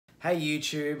Hey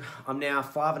YouTube, I'm now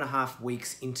 5.5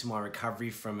 weeks into my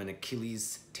recovery from an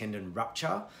Achilles tendon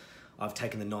rupture. I've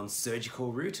taken the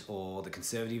non-surgical route or the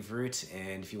conservative route,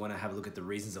 and if you want to have a look at the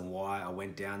reasons and why I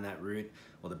went down that route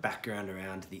or the background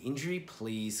around the injury,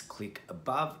 please click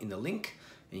above in the link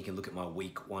and you can look at my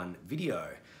week 1 video.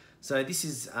 So this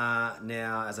is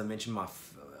now, as I mentioned,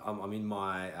 I'm in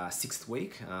my 6th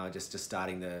week, just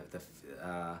starting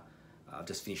I've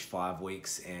just finished 5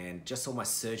 weeks and just saw my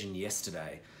surgeon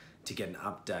yesterday to get an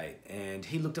update, and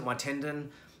he looked at my tendon.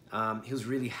 He was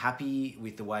really happy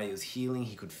with the way it was healing.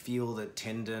 He could feel the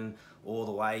tendon all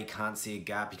the way. He can't see a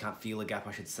gap. He can't feel a gap,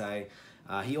 I should say.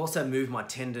 He also moved my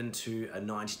tendon to a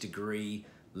 90-degree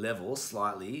level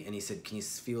slightly, and he said, "Can you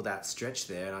feel that stretch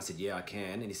there?" And I said, "Yeah, I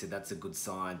can." And he said, "That's a good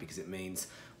sign because it means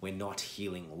we're not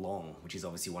healing long," which is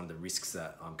obviously one of the risks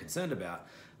that I'm concerned about,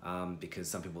 because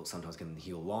some people sometimes can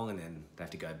heal long and then they have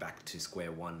to go back to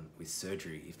square one with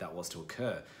surgery if that was to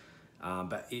occur.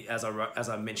 But as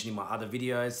I mentioned in my other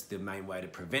videos, the main way to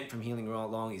prevent from healing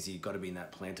long is you've got to be in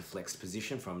that plantar flexed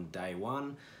position from day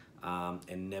one,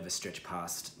 and never stretch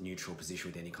past neutral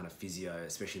position with any kind of physio,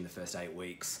 especially in the first 8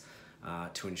 weeks,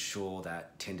 to ensure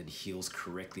that tendon heals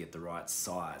correctly at the right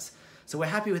size. So we're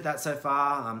happy with that so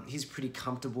far. He's pretty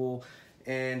comfortable,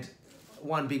 and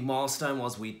one big milestone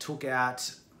was we took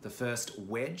out the first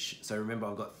wedge. So remember,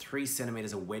 I've got 3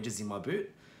 centimeters of wedges in my boot,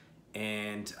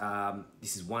 and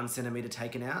this is 1 centimeter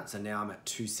taken out, so now I'm at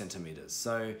 2 centimeters.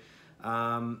 So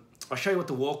I'll show you what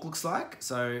the walk looks like.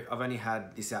 So I've only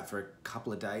had this out for a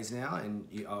couple of days now, and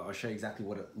I'll show you exactly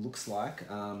what it looks like,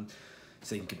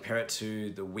 so you can compare it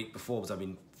to the week before, because I've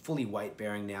been fully weight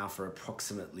bearing now for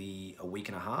approximately a week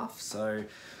and a half. So it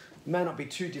may not be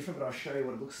too different, but I'll show you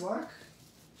what it looks like.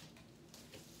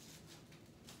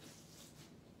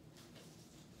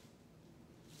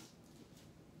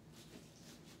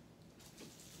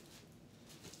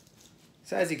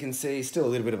 So as you can see, still a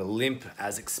little bit of a limp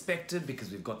as expected, because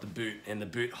we've got the boot, and the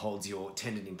boot holds your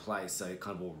tendon in place, so it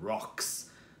kind of all rocks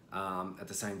at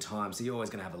the same time. So you're always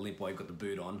going to have a limp while you've got the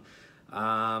boot on.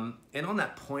 And on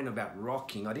that point about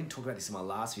rocking, I didn't talk about this in my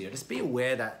last video. Just be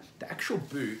aware that the actual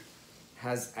boot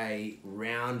has a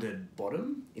rounded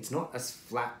bottom. It's not a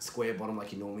flat square bottom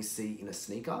like you normally see in a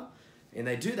sneaker. And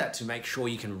they do that to make sure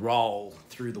you can roll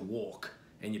through the walk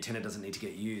and your tendon doesn't need to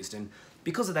get used. And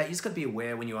because of that, you just got to be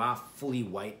aware when you are fully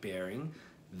weight bearing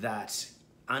that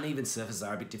uneven surfaces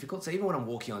are a bit difficult. So even when I'm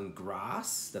walking on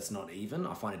grass that's not even,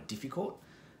 I find it difficult.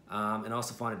 And I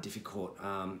also find it difficult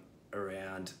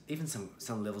around even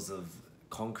some levels of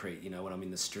concrete, when I'm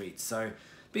in the street. So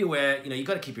be aware, you've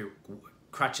got to keep your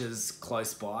crutches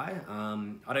close by.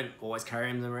 I don't always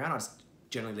carry them around. I just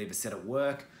generally leave a set at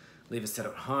work, leave a set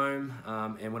at home,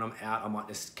 and when I'm out, I might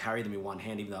just carry them in one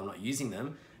hand, even though I'm not using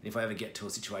them. And if I ever get to a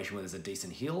situation where there's a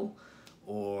decent hill,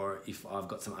 or if I've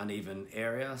got some uneven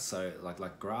area, so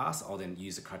like grass, I'll then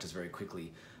use the crutches very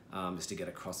quickly, just to get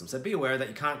across them. So be aware that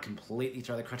you can't completely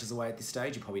throw the crutches away at this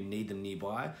stage. You probably need them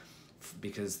nearby,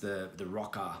 because the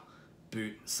rocker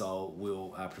boot sole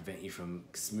will prevent you from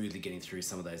smoothly getting through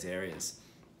some of those areas.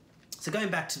 So going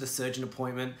back to the surgeon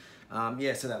appointment,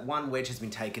 so that 1 wedge has been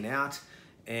taken out,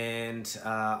 and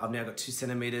I've now got 2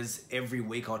 centimeters. Every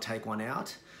week I'll take one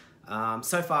out.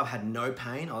 So far I've had no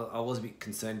pain. I was a bit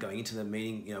concerned going into the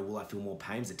meeting, will I feel more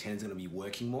pain because the tendon's going to be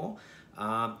working more.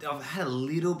 I've had a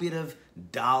little bit of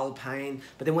dull pain,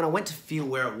 but then when I went to feel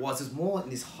where it was more in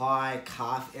this high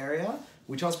calf area,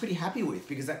 which I was pretty happy with,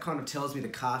 because that kind of tells me the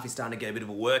calf is starting to get a bit of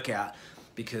a workout,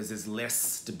 because there's less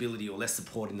stability or less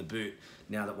support in the boot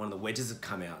now that one of the wedges have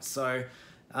come out.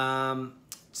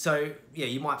 So yeah,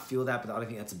 you might feel that, but I don't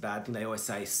think that's a bad thing. They always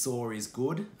say sore is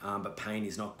good, but pain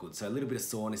is not good. So a little bit of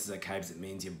soreness is okay, because it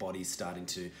means your body's starting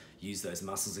to use those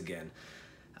muscles again.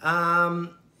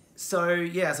 So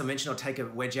yeah, as I mentioned, I'll take a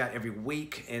wedge out every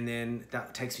week, and then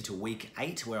that takes me to week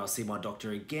 8, where I'll see my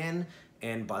doctor again.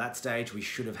 And by that stage, we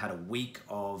should have had a week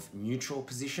of neutral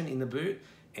position in the boot,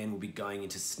 and we'll be going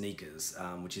into sneakers,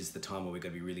 which is the time where we're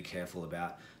going to be really careful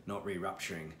about not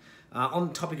re-rupturing. On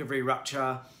the topic of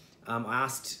re-rupture, I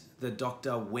asked the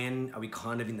doctor, when are we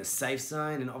kind of in the safe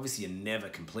zone? And obviously you're never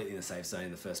completely in the safe zone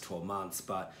in the first 12 months,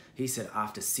 but he said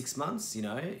after 6 months, he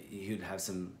would have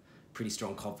some pretty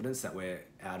strong confidence that we're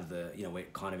out of the, we're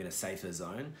kind of in a safer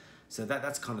zone. So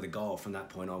that's kind of the goal from that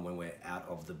point on, when we're out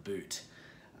of the boot.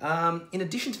 In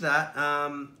addition to that,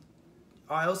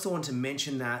 I also want to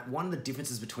mention that one of the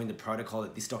differences between the protocol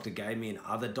that this doctor gave me and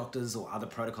other doctors or other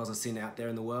protocols I've seen out there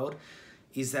in the world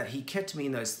is that he kept me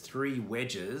in those 3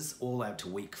 wedges all the way up to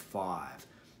week 5.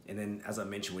 And then, as I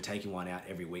mentioned, we're taking one out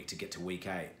every week to get to week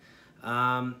 8.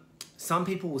 Some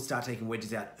people will start taking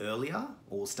wedges out earlier,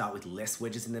 or will start with less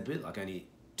wedges in their boot, like only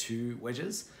 2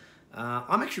 wedges.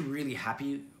 I'm actually really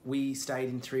happy we stayed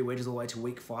in 3 wedges all the way to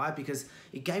week 5 because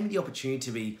it gave me the opportunity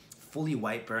to be fully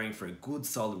weight bearing for a good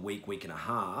solid week, week and a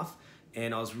half,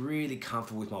 and I was really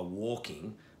comfortable with my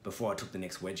walking before I took the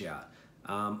next wedge out.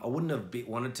 I wouldn't have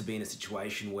wanted to be in a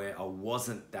situation where I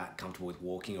wasn't that comfortable with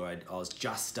walking, or I was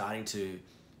just starting to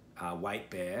weight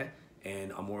bear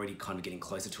and I'm already kind of getting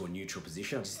closer to a neutral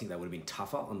position. I just think that would have been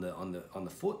tougher on the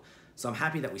foot. So I'm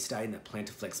happy that we stayed in that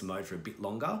plantar flex mode for a bit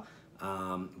longer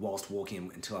whilst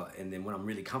walking and then when I'm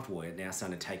really comfortable with it, now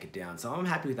starting to take it down. So I'm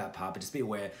happy with that part, but just be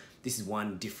aware this is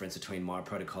one difference between my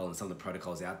protocol and some of the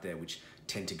protocols out there which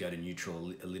tend to go to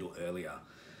neutral a little earlier.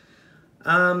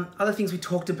 Other things we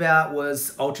talked about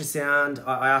was ultrasound.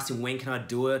 I asked him when can I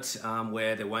do it,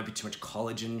 where there won't be too much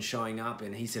collagen showing up,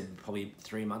 and he said probably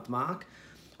 3-month mark.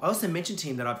 I also mentioned to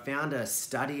him that I found a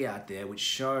study out there which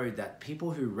showed that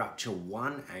people who rupture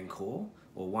one ankle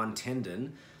or one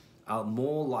tendon are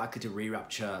more likely to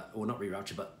re-rupture, or not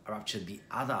re-rupture, but rupture the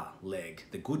other leg,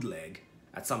 the good leg,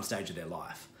 at some stage of their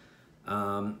life.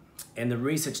 And the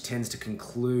research tends to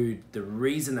conclude the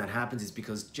reason that happens is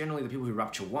because generally the people who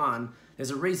rupture one,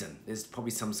 there's a reason. There's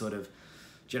probably some sort of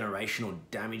generational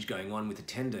damage going on with the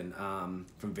tendon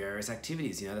from various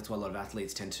activities. You know, that's why a lot of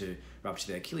athletes tend to rupture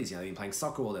their Achilles. You know, they've been playing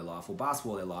soccer all their life or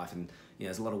basketball all their life, and you know,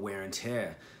 there's a lot of wear and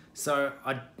tear. So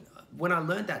when I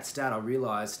learned that stat, I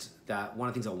realized that one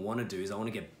of the things I want to do is I want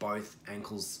to get both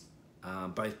ankles,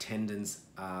 both tendons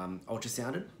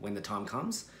ultrasounded when the time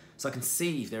comes, so I can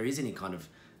see if there is any kind of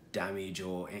damage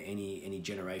or any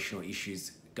generational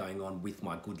issues going on with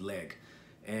my good leg.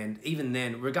 And even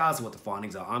then, regardless of what the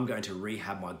findings are, I'm going to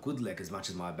rehab my good leg as much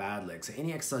as my bad leg. So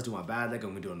any exercise to my bad leg,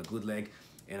 I'm going to do it on the good leg,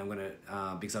 and I'm going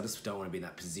to because I just don't want to be in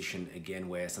that position again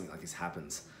where something like this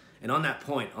happens. And on that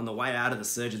point, on the way out of the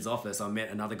surgeon's office, I met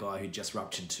another guy who just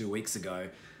ruptured 2 weeks ago,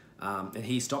 and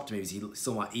he stopped me because he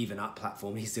saw my Even Up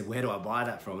platform. He said, "Where do I buy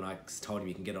that from?" And I told him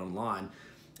you can get it online.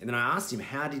 And then I asked him,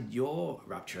 "How did your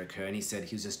rupture occur?" And he said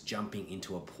he was just jumping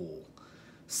into a pool.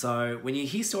 So when you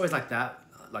hear stories like that,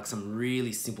 like some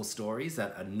really simple stories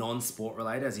that are non-sport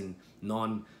related, as in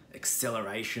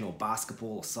non-acceleration or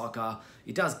basketball or soccer,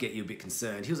 it does get you a bit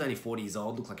concerned. He was only 40 years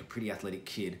old, looked like a pretty athletic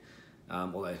kid,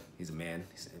 although he's a man,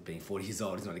 being 40 years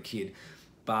old, he's not a kid.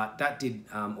 But that did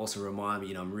also remind me,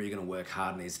 you know, I'm really going to work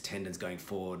hard on these tendons going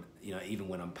forward, you know, even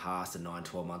when I'm past the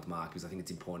 9-12 month mark, because I think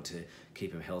it's important to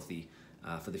keep him healthy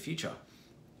for the future.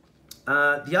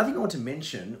 The other thing I want to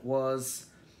mention was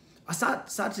I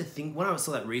started to think, when I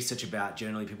saw that research about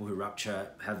generally people who rupture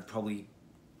have probably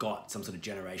got some sort of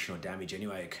generational damage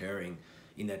anyway occurring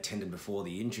in that tendon before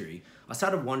the injury, I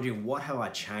started wondering what have I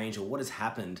changed or what has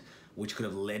happened which could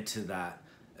have led to that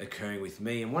occurring with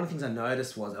me. And one of the things I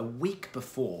noticed was a week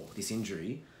before this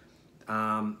injury,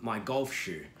 my golf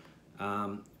shoe,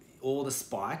 all the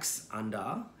spikes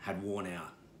under had worn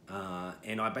out.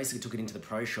 And I basically took it into the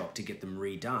pro shop to get them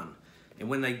redone. And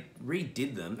when they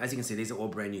redid them, as you can see, these are all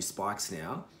brand new spikes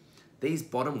now. These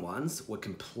bottom ones were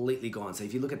completely gone. So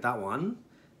if you look at that one,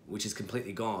 which is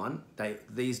completely gone,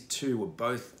 these two were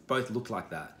both looked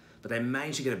like that. But they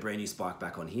managed to get a brand new spike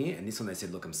back on here. And this one they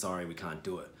said, "Look, I'm sorry, we can't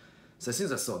do it." So as soon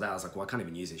as I saw that, I was like, well, I can't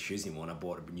even use these shoes anymore. And I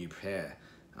bought a new pair,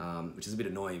 which is a bit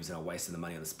annoying because I wasted the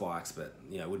money on the spikes. But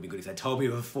you know, it would be good if they told me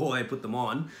before they put them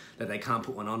on that they can't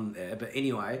put one on there. But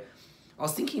anyway, I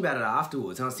was thinking about it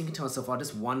afterwards, and I was thinking to myself, I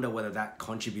just wonder whether that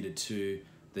contributed to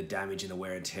the damage and the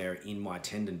wear and tear in my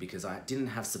tendon, because I didn't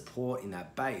have support in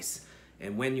that base.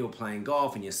 And when you're playing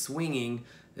golf and you're swinging,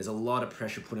 there's a lot of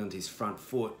pressure put onto his front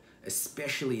foot,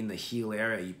 especially in the heel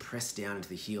area. You press down into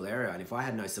the heel area, and if I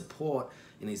had no support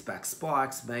in these back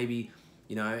spikes, maybe,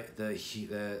 you know,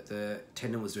 the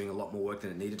tendon was doing a lot more work than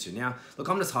it needed to. Now, look,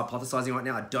 I'm just hypothesizing right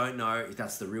now. I don't know if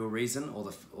that's the real reason or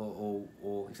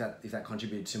if that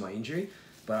contributed to my injury,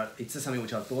 but it's just something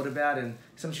which I've thought about and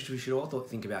something which we should all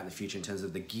think about in the future in terms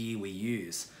of the gear we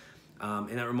use.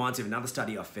 And it reminds me of another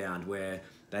study I found where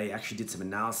they actually did some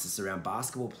analysis around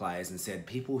basketball players and said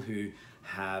people who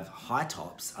have high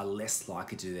tops are less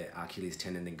likely to do their Achilles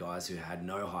tendon than guys who had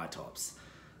no high tops.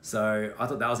 So I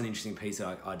thought that was an interesting piece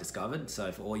I discovered.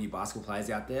 So for all you basketball players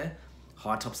out there,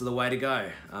 high tops are the way to go.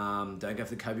 Don't go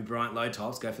for the Kobe Bryant low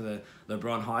tops, go for the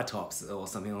LeBron high tops or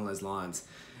something along those lines.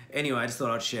 Anyway, I just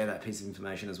thought I'd share that piece of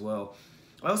information as well.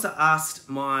 I also asked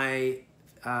my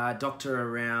doctor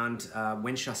around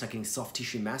when should I start getting soft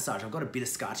tissue massage. I've got a bit of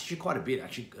scar tissue, quite a bit,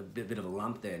 actually a bit of a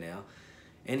lump there now.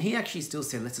 And he actually still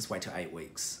said, let's just wait till 8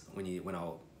 weeks when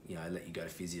I'll let you go to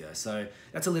physio. So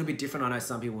that's a little bit different. I know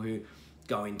some people who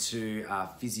go into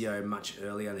physio much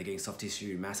earlier and they're getting soft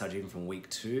tissue massage even from week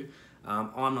 2.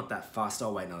 I'm not that fast.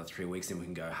 I'll wait another 3 weeks and we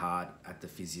can go hard at the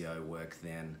physio work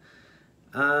then.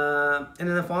 And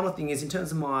then the final thing is, in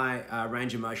terms of my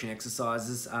range of motion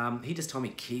exercises, he just told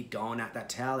me keep going at that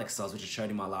towel exercise, which I showed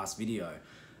in my last video,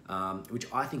 which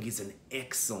I think is an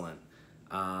excellent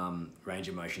range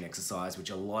of motion exercise, which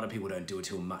a lot of people don't do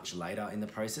until much later in the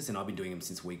process, and I've been doing them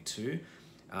since week 2.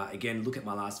 Again, look at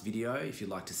my last video if you'd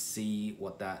like to see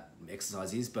what that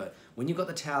exercise is. But when you've got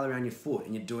the towel around your foot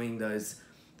and you're doing those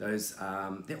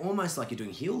they're almost like you're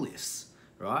doing heel lifts,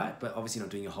 right? But obviously not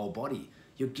doing your whole body.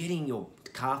 You're getting your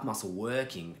calf muscle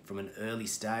working from an early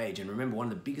stage. And remember, one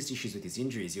of the biggest issues with this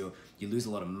injury is you lose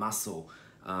a lot of muscle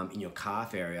in your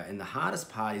calf area. And the hardest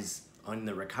part is on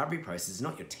the recovery process is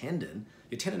not your tendon.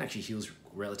 Your tendon actually heals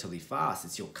relatively fast.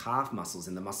 It's your calf muscles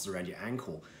and the muscles around your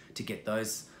ankle to get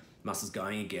those muscles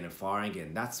going again and firing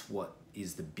again. That's what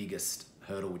is the biggest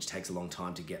hurdle, which takes a long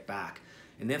time to get back.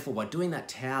 And therefore, by doing that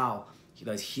towel,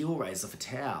 those heel raises off a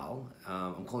towel,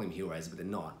 I'm calling them heel raises, but they're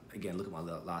not. Again, look at my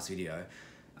last video.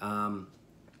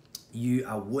 You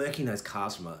are working those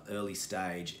calves from an early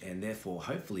stage, and therefore,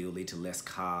 hopefully, it will lead to less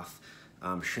calf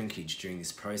shrinkage during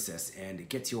this process, and it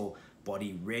gets your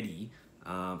body ready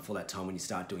for that time when you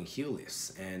start doing heel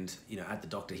lifts. And at the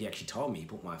doctor, he actually told me, he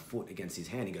put my foot against his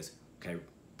hand. He goes, "Okay,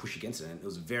 push against it," and it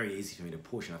was very easy for me to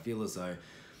push. And I feel as though,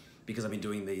 because I've been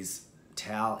doing these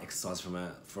towel exercise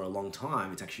for a long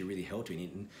time, it's actually really helped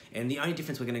me. And the only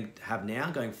difference we're going to have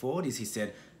now going forward is, he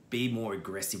said, be more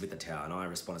aggressive with the towel. And I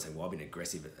responded saying, well, I've been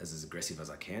aggressive as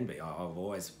I can be. I've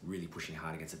always really pushing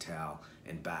hard against the towel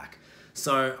and back.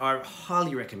 So I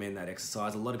highly recommend that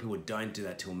exercise. A lot of people don't do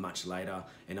that till much later,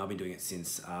 and I've been doing it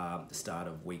since the start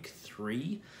of week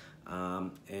 3.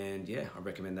 And yeah, I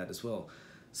recommend that as well.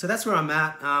 So that's where I'm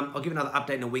at. I'll give another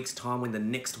update in a week's time when the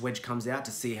next wedge comes out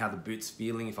to see how the boot's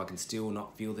feeling, if I can still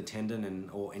not feel the tendon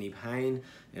or any pain,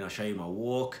 and I'll show you my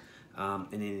walk. And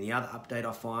then any other update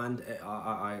I find,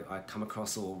 I come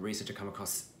across, or research I come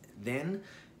across then.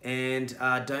 And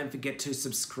don't forget to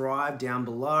subscribe down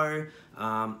below.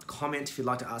 Comment if you'd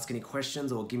like to ask any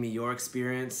questions or give me your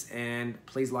experience, and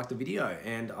please like the video,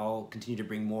 and I'll continue to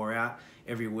bring more out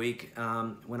every week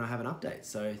when I have an update.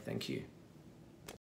 So thank you.